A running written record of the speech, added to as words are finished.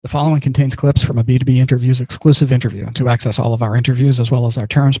The following contains clips from a B2B Interviews exclusive interview. To access all of our interviews, as well as our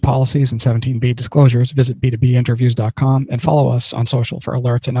terms, policies, and 17B disclosures, visit b2binterviews.com and follow us on social for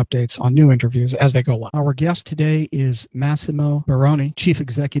alerts and updates on new interviews as they go live. Our guest today is Massimo Baroni, Chief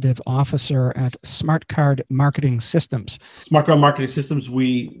Executive Officer at SmartCard Marketing Systems. SmartCard Marketing Systems,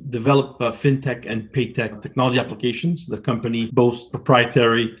 we develop fintech and paytech technology applications. The company boasts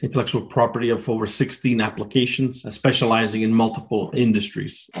proprietary intellectual property of over 16 applications, specializing in multiple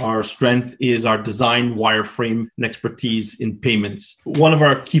industries. Our strength is our design, wireframe, and expertise in payments. One of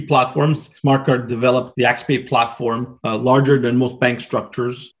our key platforms, SmartCard developed the AxPay platform, larger than most bank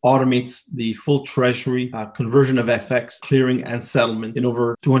structures, automates the full treasury, conversion of FX, clearing, and settlement in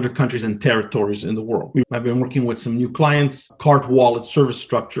over 200 countries and territories in the world. We have been working with some new clients, card wallet service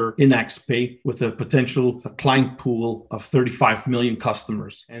structure in AxPay with a potential client pool of 35 million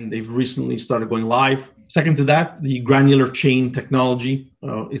customers. And they've recently started going live. Second to that, the granular chain technology.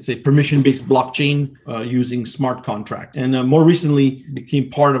 It's a permission-based blockchain using smart contracts. And more recently became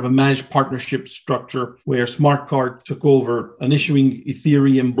part of a managed partnership structure where SmartCard took over an issuing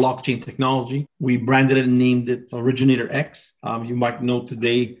Ethereum blockchain technology. We branded it and named it Originator X. You might know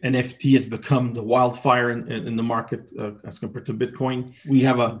today NFT has become the wildfire in the market as compared to Bitcoin. We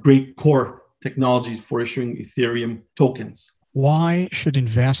have a great core technology for issuing Ethereum tokens. Why should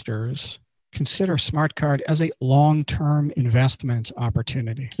investors consider SmartCard as a long-term investment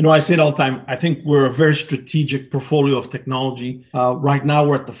opportunity? I say it all the time. I think we're a very strategic portfolio of technology. Right now,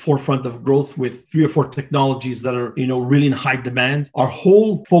 we're at the forefront of growth with 3 or 4 technologies that are, really in high demand. Our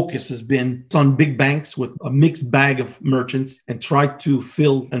whole focus has been on big banks with a mixed bag of merchants and try to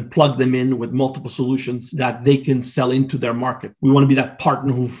fill and plug them in with multiple solutions that they can sell into their market. We want to be that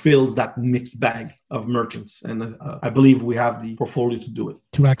partner who fills that mixed bag of merchants. And I believe we have the portfolio to do it.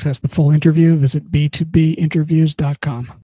 To access the full interview, visit b2binterviews.com.